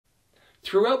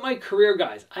Throughout my career,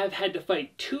 guys, I've had to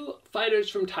fight 2 fighters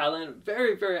from Thailand,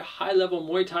 very, very high-level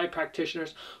Muay Thai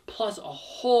practitioners, plus a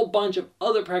whole bunch of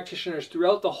other practitioners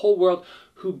throughout the whole world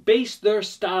who base their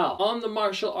style on the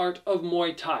martial art of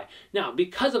Muay Thai. Now,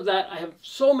 because of that, I have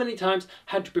so many times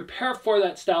had to prepare for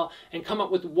that style and come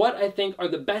up with what I think are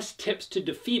the best tips to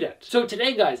defeat it. So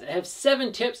today, guys, I have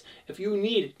 7 tips if you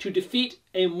need to defeat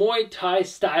a Muay Thai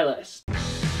stylist.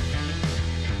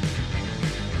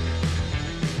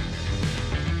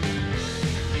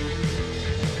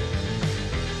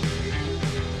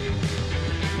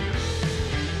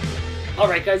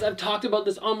 Alright guys, I've talked about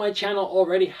this on my channel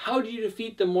already. How do you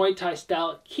defeat the Muay Thai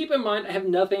style? Keep in mind, I have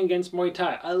nothing against Muay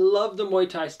Thai. I love the Muay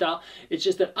Thai style. It's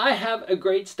just that I have a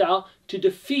great style to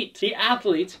defeat the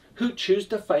athletes who choose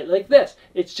to fight like this.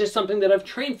 It's just something that I've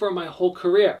trained for my whole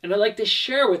career. And I like to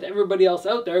share with everybody else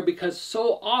out there because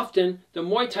so often the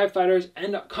Muay Thai fighters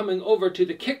end up coming over to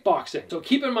the kickboxing. So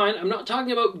keep in mind, I'm not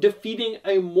talking about defeating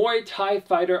a Muay Thai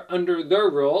fighter under their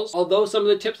rules, although some of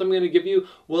the tips I'm going to give you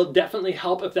will definitely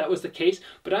help if that was the case.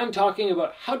 But I'm talking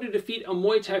about how to defeat a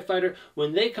Muay Thai fighter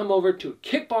when they come over to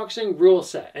kickboxing rule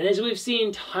set. And as we've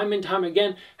seen time and time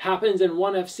again, happens in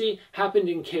 1FC, happened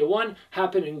in K1,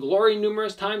 happened in Glory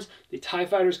numerous times. The Thai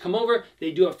fighters come over,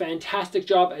 they do a fantastic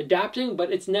job adapting,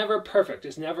 but it's never perfect.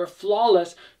 It's never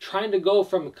flawless trying to go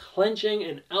from clenching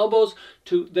and elbows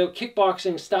to the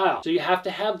kickboxing style. So you have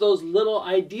to have those little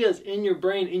ideas in your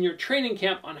brain, in your training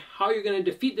camp on how you're going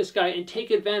to defeat this guy and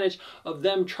take advantage of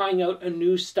them trying out a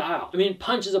new style. I mean,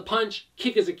 punch is a punch,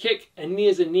 kick is a kick, and knee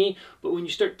is a knee, but when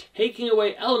you start taking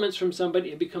away elements from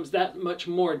somebody, it becomes that much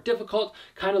more difficult.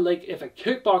 Kind of like if a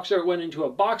kickboxer went into a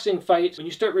boxing fight, when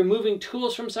you start removing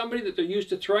tools from somebody that they're used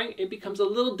to throwing, it becomes a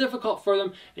little difficult for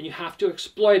them and you have to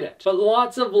exploit it. But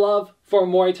lots of love for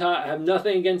Muay Thai. I have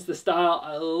nothing against the style.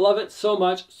 I love it so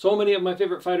much. So many of my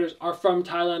favorite fighters are from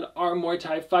Thailand, are Muay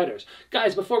Thai fighters.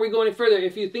 Guys, before we go any further,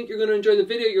 if you think you're going to enjoy the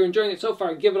video, you're enjoying it so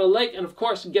far, give it a like and of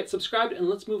course get subscribed, and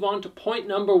let's move on to point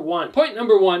number 1. Point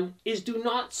number 1 is do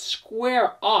not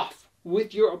square off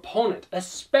with your opponent,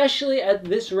 especially at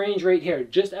this range right here,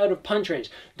 just out of punch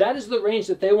range. That is the range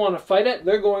that they want to fight at.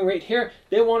 They're going right here.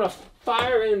 They want to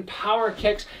fire in power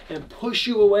kicks and push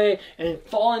you away and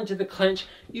fall into the clinch.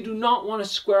 You do not want to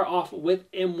square off with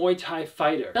a Muay Thai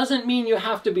fighter. Doesn't mean you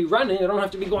have to be running. You don't have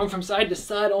to be going from side to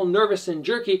side all nervous and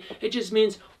jerky. It just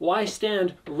means why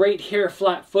stand right here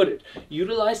flat-footed?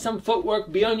 Utilize some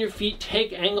footwork, be on your feet,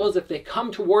 take angles. If they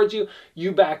come towards you,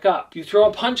 you back up. You throw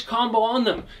a punch combo on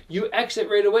them. You exit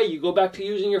right away. You go back to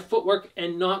using your footwork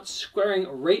and not squaring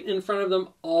right in front of them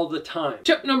all the time.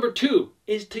 Tip number 2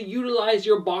 is to utilize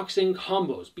your boxing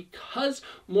combos. Because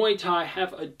Muay Thai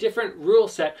have a different rule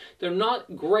set, they're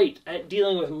not great at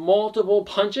dealing with multiple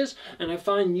punches, and I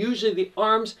find usually the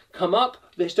arms come up,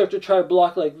 they start to try to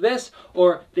block like this,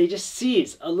 or they just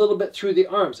seize a little bit through the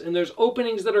arms, and there's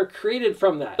openings that are created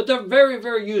from that. But they're very,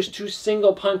 very used to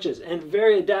single punches and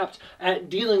very adept at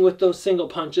dealing with those single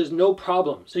punches, no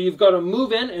problem. So you've got to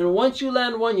move in, and once you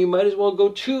land one, you might as well go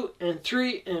 2 and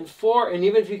 3 and 4, and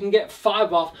even if you can get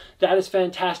 5 off, that is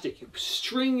fantastic. You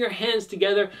string your hands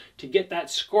together to get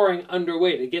that scoring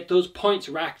underway, to get those points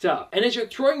racked up. And as you're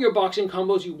throwing your boxing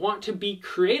combos, you want to be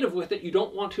creative with it. You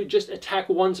don't want to just attack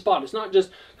one spot. It's not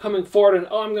just coming forward and,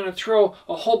 oh, I'm going to throw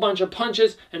a whole bunch of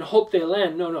punches and hope they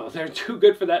land. No, they're too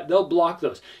good for that. They'll block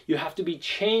those. You have to be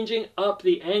changing up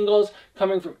the angles,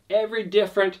 coming from every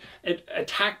different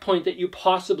attack point that you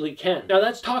possibly can. Now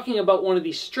that's talking about one of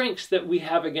these strengths that we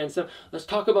have against them. Let's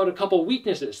talk about a couple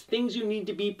weaknesses, things you need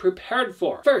to be prepared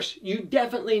for. First, you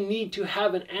definitely need to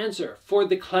have an answer for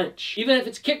the clench. Even if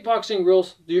it's kickboxing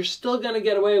rules, you're still going to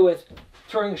get away with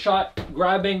throwing a shot,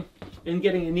 grabbing, and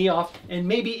getting a knee off, and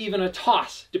maybe even a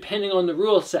toss, depending on the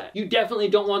rule set. You definitely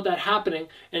don't want that happening,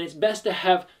 and it's best to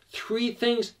have 3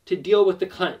 things to deal with the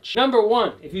clench. Number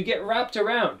 1, if you get wrapped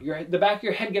around, the back of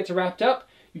your head gets wrapped up,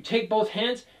 you take both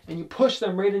hands and you push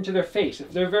them right into their face.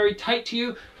 If they're very tight to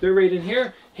you, they're right in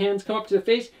here, hands come up to the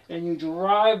face, and you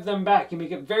drive them back. You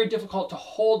make it very difficult to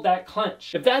hold that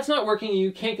clench. If that's not working and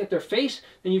you can't get their face,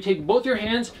 then you take both your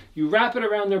hands, you wrap it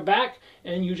around their back,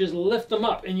 and you just lift them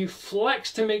up, and you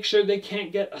flex to make sure they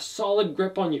can't get a solid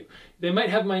grip on you. They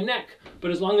might have my neck,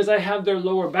 but as long as I have their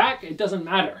lower back, it doesn't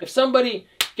matter. If somebody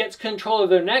gets control of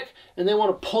their neck and they want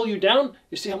to pull you down,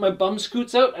 you see how my bum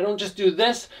scoots out? I don't just do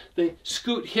this, they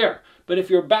scoot here. But if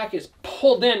your back is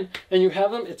pulled in and you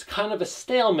have them, it's kind of a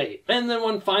stalemate. And then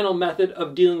one final method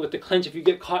of dealing with the clinch, if you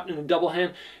get caught in a double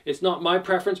hand, it's not my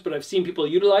preference, but I've seen people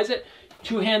utilize it.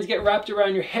 2 hands get wrapped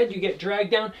around your head, you get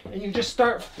dragged down, and you just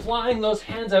start flying those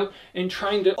hands out and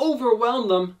trying to overwhelm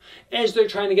them as they're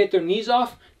trying to get their knees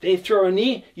off They throw a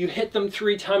knee, you hit them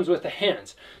 3 times with the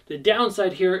hands. The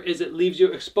downside here is it leaves you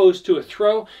exposed to a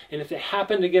throw, and if they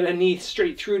happen to get a knee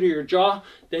straight through to your jaw,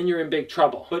 then you're in big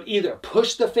trouble. But either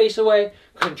push the face away,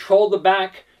 control the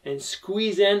back, and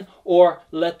squeeze in, or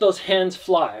let those hands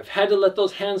fly. I've had to let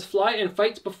those hands fly in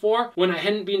fights before. When I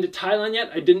hadn't been to Thailand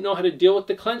yet, I didn't know how to deal with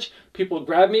the clinch. People would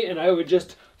grab me and I would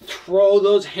just throw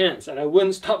those hands, and I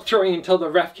wouldn't stop throwing until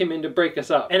the ref came in to break us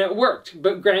up. And it worked,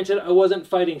 but granted, I wasn't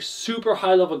fighting super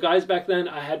high level guys back then.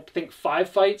 I had, I think, 5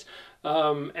 fights.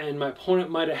 And my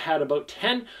opponent might have had about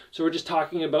 10. So we're just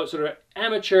talking about sort of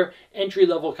amateur,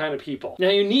 entry-level kind of people. Now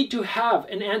you need to have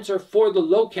an answer for the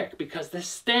low kick, because this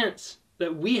stance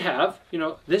that we have, you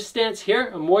know, this stance here,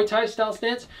 a Muay Thai style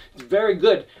stance, is very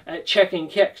good at checking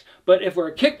kicks. But if we're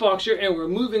a kickboxer and we're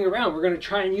moving around, we're going to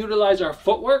try and utilize our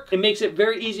footwork. It makes it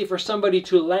very easy for somebody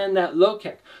to land that low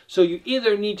kick. So you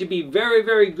either need to be very,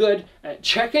 very good at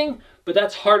checking, but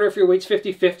that's harder if your weight's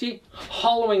 50-50,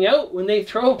 hollowing out when they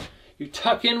throw. You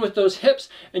tuck in with those hips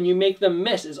and you make them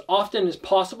miss as often as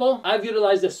possible. I've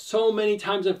utilized this so many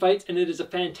times in fights, and it is a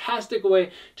fantastic way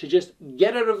to just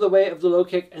get out of the way of the low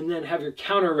kick and then have your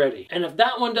counter ready. And if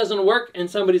that one doesn't work and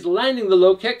somebody's landing the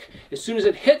low kick, as soon as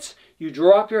it hits, you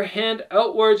drop your hand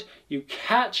outwards, you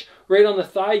catch right on the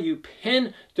thigh, you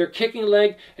pin their kicking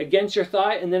leg against your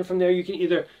thigh, and then from there you can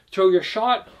either throw your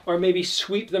shot or maybe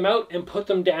sweep them out and put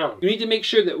them down. You need to make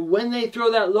sure that when they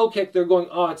throw that low kick, they're going,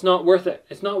 oh, it's not worth it.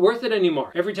 It's not worth it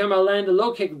anymore. Every time I land a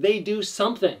low kick, they do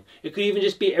something. It could even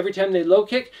just be every time they low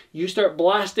kick, you start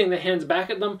blasting the hands back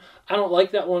at them. I don't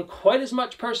like that one quite as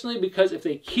much personally, because if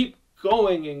they keep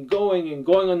going and going and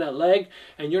going on that leg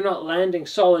and you're not landing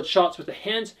solid shots with the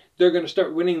hands, they're going to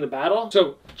start winning the battle.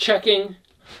 So checking,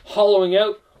 hollowing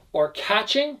out, or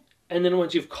catching, and then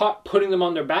once you've caught, putting them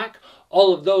on their back,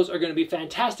 all of those are going to be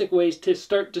fantastic ways to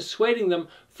start dissuading them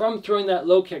from throwing that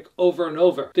low kick over and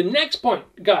over. The next point,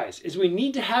 guys, is we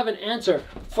need to have an answer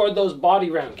for those body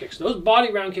round kicks. Those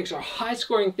body round kicks are high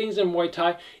scoring things in Muay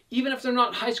Thai. Even if they're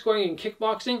not high scoring in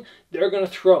kickboxing, they're going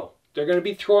to throw. They're going to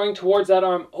be throwing towards that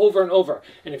arm over and over.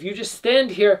 And if you just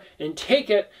stand here and take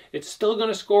it, it's still going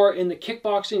to score in the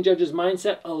kickboxing judge's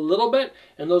mindset a little bit.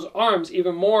 And those arms,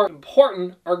 even more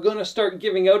important, are going to start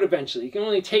giving out eventually. You can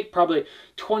only take probably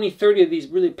 20, 30 of these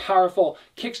really powerful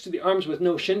kicks to the arms with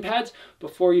no shin pads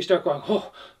before you start going,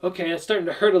 oh, okay, it's starting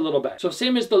to hurt a little bit. So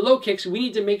same as the low kicks, we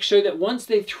need to make sure that once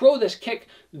they throw this kick,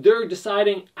 they're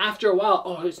deciding after a while,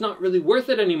 oh, it's not really worth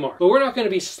it anymore. But we're not going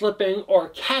to be slipping or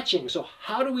catching. So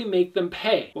how do we make them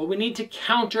pay? Well, we need to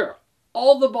counter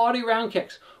all the body round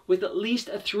kicks with at least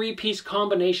a 3-piece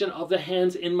combination of the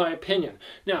hands, in my opinion.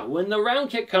 Now, when the round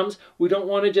kick comes, we don't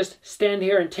want to just stand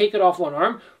here and take it off one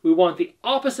arm. We want the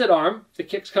opposite arm, the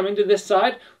kick's coming to this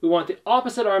side, we want the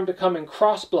opposite arm to come in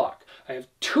cross block. I have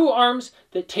 2 arms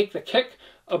that take the kick,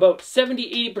 about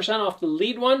 70-80% off the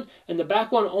lead one, and the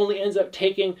back one only ends up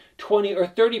taking 20 or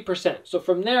 30%. So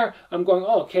from there, I'm going,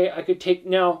 oh, okay, I could take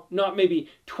now not maybe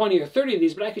 20 or 30 of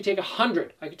these, but I could take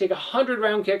 100. I could take 100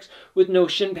 round kicks with no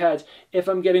shin pads if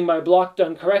I'm getting my block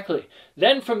done correctly.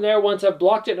 Then from there, once I've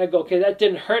blocked it and I go, okay, that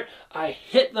didn't hurt, I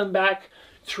hit them back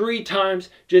 3 times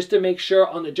just to make sure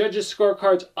on the judges'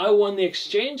 scorecards I won the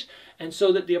exchange, and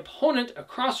so that the opponent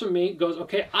across from me goes,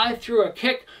 okay, I threw a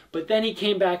kick, but then he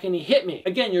came back and he hit me.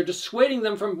 Again, you're dissuading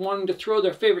them from wanting to throw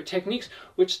their favorite techniques,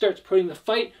 which starts putting the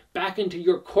fight back into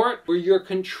your court where you're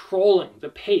controlling the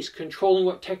pace, controlling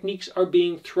what techniques are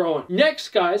being thrown. Next,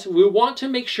 guys, we want to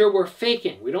make sure we're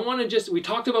faking. We don't want to just, we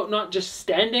talked about not just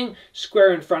standing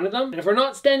square in front of them. And if we're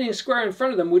not standing square in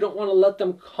front of them, we don't want to let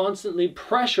them constantly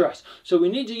pressure us. So we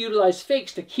need to utilize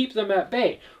fakes to keep them at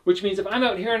bay, which means if I'm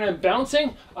out here and I'm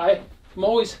bouncing, I'm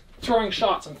always throwing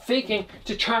shots. I'm faking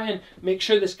to try and make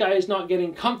sure this guy is not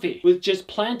getting comfy with just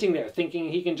planting there, thinking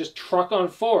he can just truck on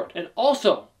forward. And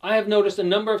also, I have noticed a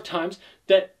number of times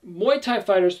that Muay Thai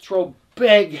fighters throw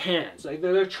big hands. Like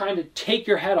they're trying to take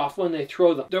your head off when they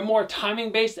throw them. They're more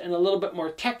timing based and a little bit more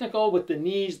technical with the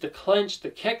knees, the clench, the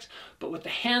kicks, but with the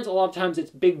hands a lot of times it's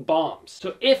big bombs.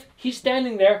 So if he's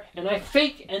standing there and I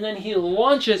fake and then he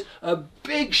launches a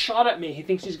big shot at me, he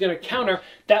thinks he's going to counter,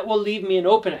 that will leave me an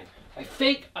opening. I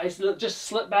fake, I just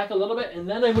slip back a little bit, and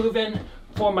then I move in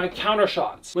for my counter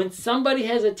shots. When somebody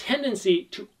has a tendency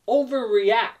to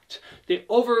overreact, they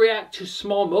overreact to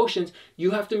small motions,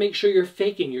 you have to make sure you're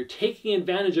faking. You're taking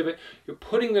advantage of it. You're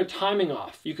putting their timing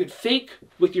off. You could fake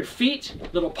with your feet,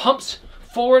 little pumps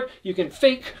forward. You can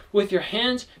fake with your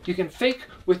hands. You can fake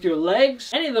with your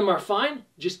legs. Any of them are fine.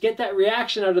 Just get that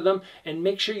reaction out of them and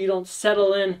make sure you don't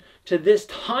settle in to this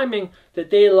timing that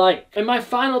they like. And my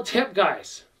final tip,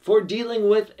 guys, for dealing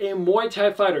with a Muay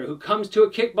Thai fighter who comes to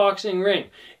a kickboxing ring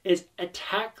is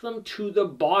attack them to the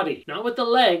body. Not with the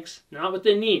legs, not with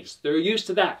the knees. They're used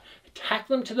to that. Attack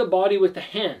them to the body with the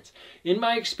hands. In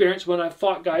my experience, when I've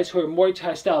fought guys who are Muay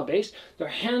Thai style based, their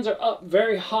hands are up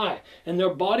very high and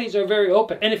their bodies are very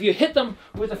open. And if you hit them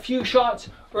with a few shots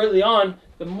early on,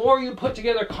 the more you put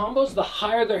together combos, the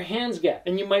higher their hands get.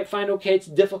 And you might find, okay, it's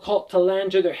difficult to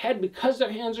land to their head because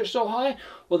their hands are so high.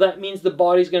 Well, that means the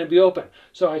body's going to be open.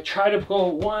 So I try to go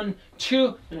 1,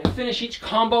 2, and I finish each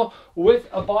combo with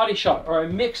a body shot, or I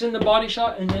mix in the body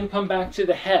shot and then come back to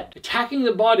the head. Attacking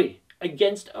the body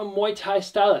against a Muay Thai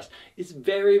stylist is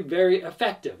very, very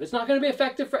effective. It's not going to be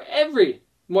effective for every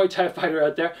Muay Thai fighter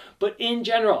out there, but in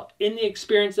general, in the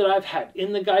experience that I've had,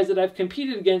 in the guys that I've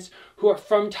competed against who are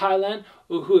from Thailand,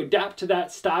 or who adapt to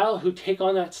that style, who take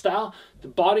on that style, the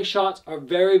body shots are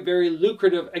very, very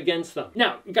lucrative against them.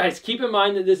 Now, guys, keep in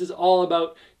mind that this is all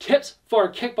about tips for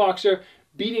a kickboxer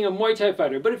beating a Muay Thai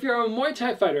fighter. But if you're a Muay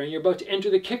Thai fighter and you're about to enter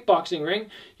the kickboxing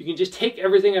ring, you can just take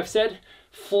everything I've said,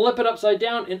 flip it upside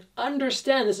down, and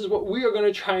understand this is what we are going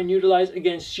to try and utilize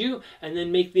against you, and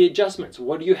then make the adjustments.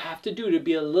 What do you have to do to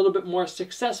be a little bit more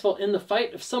successful in the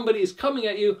fight if somebody is coming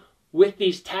at you with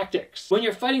these tactics? When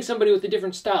you're fighting somebody with a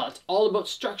different style, it's all about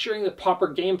structuring the proper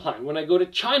game plan. When I go to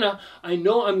China, I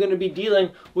know I'm going to be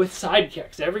dealing with side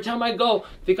kicks. Every time I go,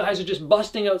 the guys are just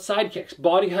busting out side kicks,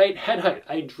 body height, head height.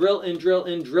 I drill and drill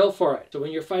and drill for it. So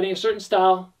when you're fighting a certain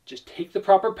style, just take the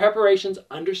proper preparations,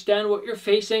 understand what you're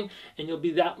facing, and you'll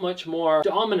be that much more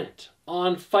dominant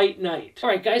on fight night. All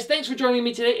right, guys, thanks for joining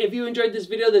me today. If you enjoyed this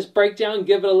video, this breakdown,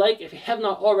 give it a like. If you have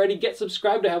not already, get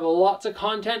subscribed. I have lots of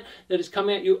content that is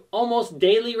coming at you almost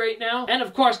daily right now. And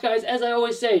of course, guys, as I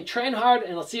always say, train hard,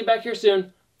 and I'll see you back here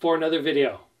soon for another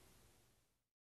video.